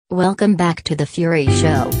Welcome back to The Fury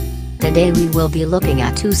Show. Today we will be looking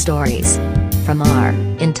at two stories from our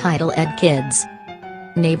entitled Ed Kids.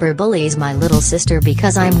 Neighbor bullies my little sister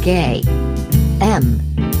because I'm gay.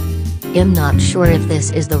 I'm not sure if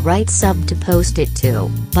this is the right sub to post it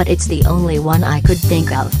to, but it's the only one I could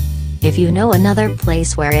think of. If you know another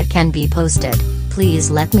place where it can be posted,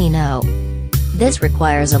 please let me know. This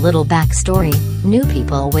requires a little backstory. New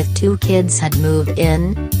people with two kids had moved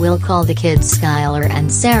in. We'll call the kids Skylar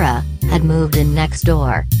and Sarah, had moved in next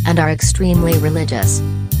door, and are extremely religious.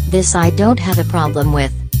 This I don't have a problem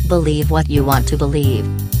with, believe what you want to believe.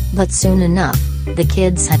 But soon enough, the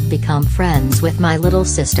kids had become friends with my little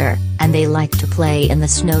sister, and they liked to play in the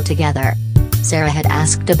snow together. Sarah had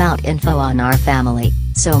asked about info on our family,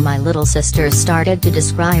 so my little sister started to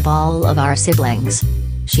describe all of our siblings.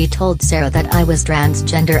 She told Sarah that I was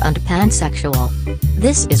transgender and pansexual.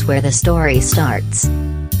 This is where the story starts.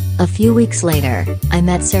 A few weeks later, I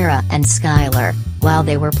met Sarah and Skylar, while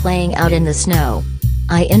they were playing out in the snow.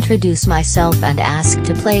 I introduced myself and asked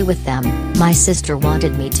to play with them. My sister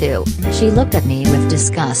wanted me to. She looked at me with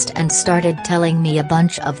disgust and started telling me a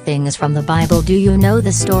bunch of things from the Bible. Do you know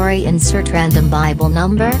the story? Insert random Bible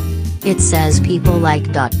number. It says people like ...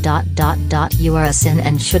 you are a sin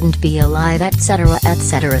and shouldn't be alive, etc.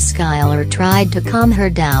 etc. Skylar tried to calm her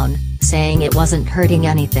down, saying it wasn't hurting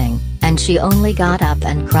anything, and she only got up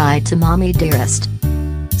and cried to Mommy Dearest.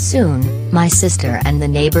 Soon, my sister and the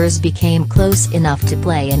neighbors became close enough to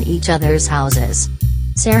play in each other's houses.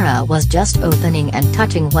 Sarah was just opening and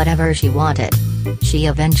touching whatever she wanted. She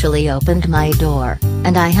eventually opened my door,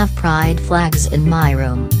 and I have pride flags in my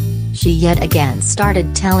room. She yet again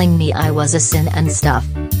started telling me I was a sin and stuff.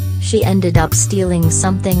 She ended up stealing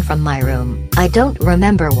something from my room, I don't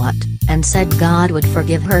remember what, and said God would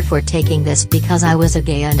forgive her for taking this because I was a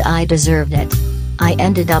gay and I deserved it. I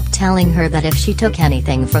ended up telling her that if she took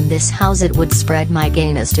anything from this house it would spread my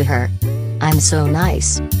gayness to her. I'm so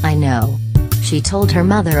nice, I know. She told her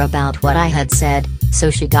mother about what I had said, so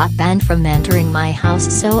she got banned from entering my house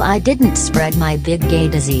so I didn't spread my big gay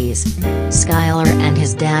disease. Skylar and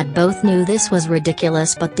his dad both knew this was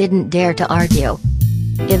ridiculous but didn't dare to argue.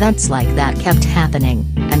 Events like that kept happening,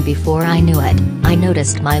 and before I knew it, I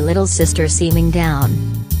noticed my little sister seeming down.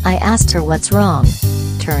 I asked her what's wrong.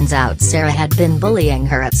 Turns out Sarah had been bullying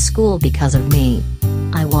her at school because of me.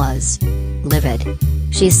 I was livid.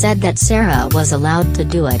 She said that Sarah was allowed to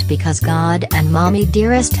do it because God and Mommy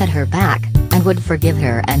Dearest had her back, and would forgive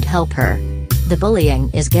her and help her. The bullying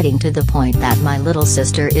is getting to the point that my little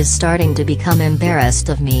sister is starting to become embarrassed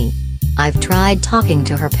of me. I've tried talking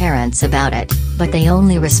to her parents about it, but they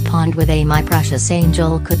only respond with my precious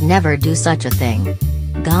angel could never do such a thing.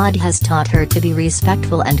 God has taught her to be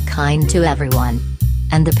respectful and kind to everyone.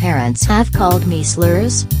 And the parents have called me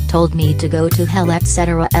slurs, told me to go to hell,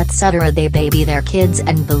 etc. etc. They baby their kids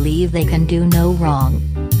and believe they can do no wrong.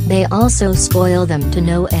 They also spoil them to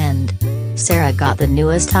no end. Sarah got the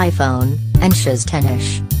newest iPhone, and she's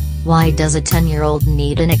 10ish. Why does a 10-year-old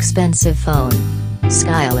need an expensive phone?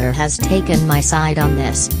 Skylar has taken my side on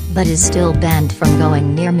this, but is still banned from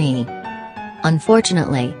going near me.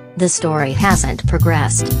 Unfortunately, the story hasn't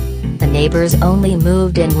progressed. The neighbors only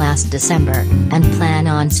moved in last December, and plan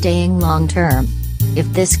on staying long-term. If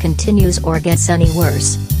this continues or gets any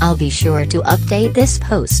worse, I'll be sure to update this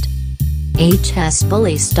post. HS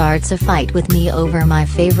bully starts a fight with me over my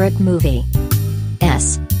favorite movie.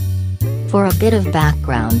 For a bit of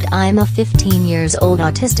background, I'm a 15-year-old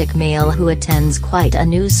autistic male who attends quite a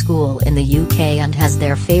new school in the UK and has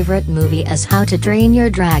their favorite movie as How to Train Your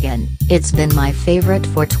Dragon. It's been my favorite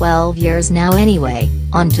for 12 years now anyway.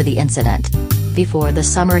 On to the incident. Before the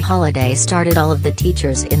summer holiday started, all of the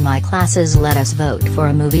teachers in my classes let us vote for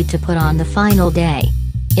a movie to put on the final day.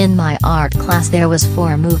 In my art class there was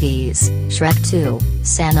 4 movies: Shrek 2,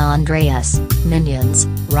 San Andreas, Minions,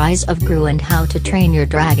 Rise of Gru and How to Train Your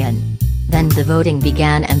Dragon. Then the voting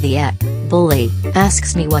began and the bully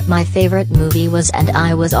asks me what my favorite movie was, and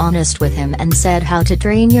I was honest with him and said How to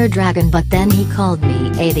Train Your Dragon, but then he called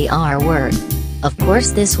me the R word. Of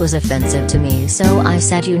course this was offensive to me, so I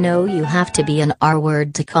said, you know, you have to be an R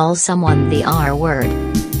word to call someone the R word.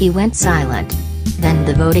 He went silent. Then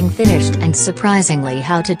the voting finished and surprisingly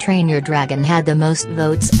How to Train Your Dragon had the most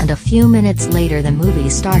votes, and a few minutes later the movie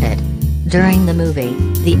started. During the movie,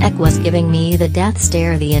 the EC was giving me the death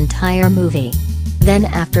stare the entire movie. Then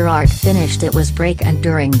after art finished it was break, and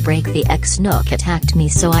during break the ex-nook attacked me,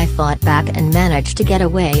 so I fought back and managed to get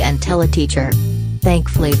away and tell a teacher.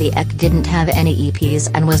 Thankfully the EC didn't have any EPs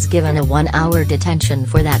and was given a 1-hour detention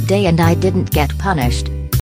for that day, and I didn't get punished.